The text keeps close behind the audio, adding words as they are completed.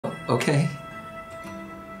Okay.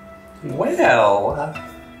 Well,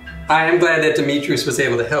 I am glad that Demetrius was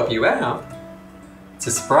able to help you out. It's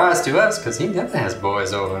a surprise to us because he never has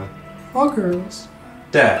boys over. Or girls.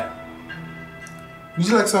 Dad, would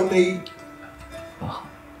you like something to eat?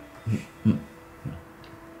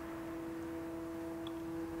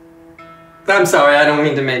 I'm sorry, I don't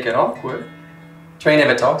mean to make it awkward. Trey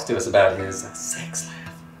never talks to us about his sex life.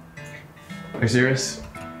 Are you serious?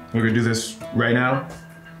 We're gonna do this right now?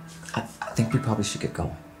 I think we probably should get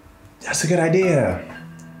going. That's a good idea.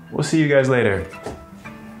 We'll see you guys later.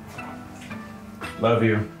 Love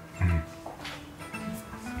you.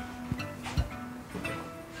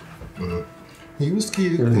 He was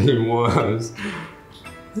cute. He was.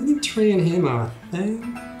 I think Trey and him are a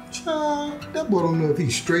thing. Child, that boy don't know if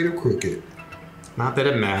he's straight or crooked. Not that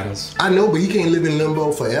it matters. I know, but he can't live in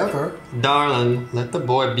limbo forever. Darling, let the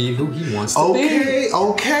boy be who he wants to be.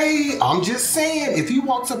 Okay. I'm just saying, if he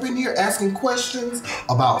walks up in here asking questions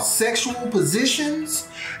about sexual positions,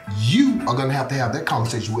 you are gonna have to have that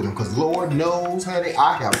conversation with him, because Lord knows, honey,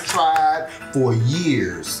 I have tried for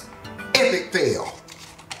years. Epic fail.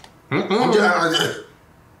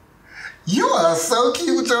 You are so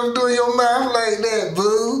cute with them doing your mouth like that,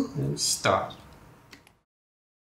 boo. Stop.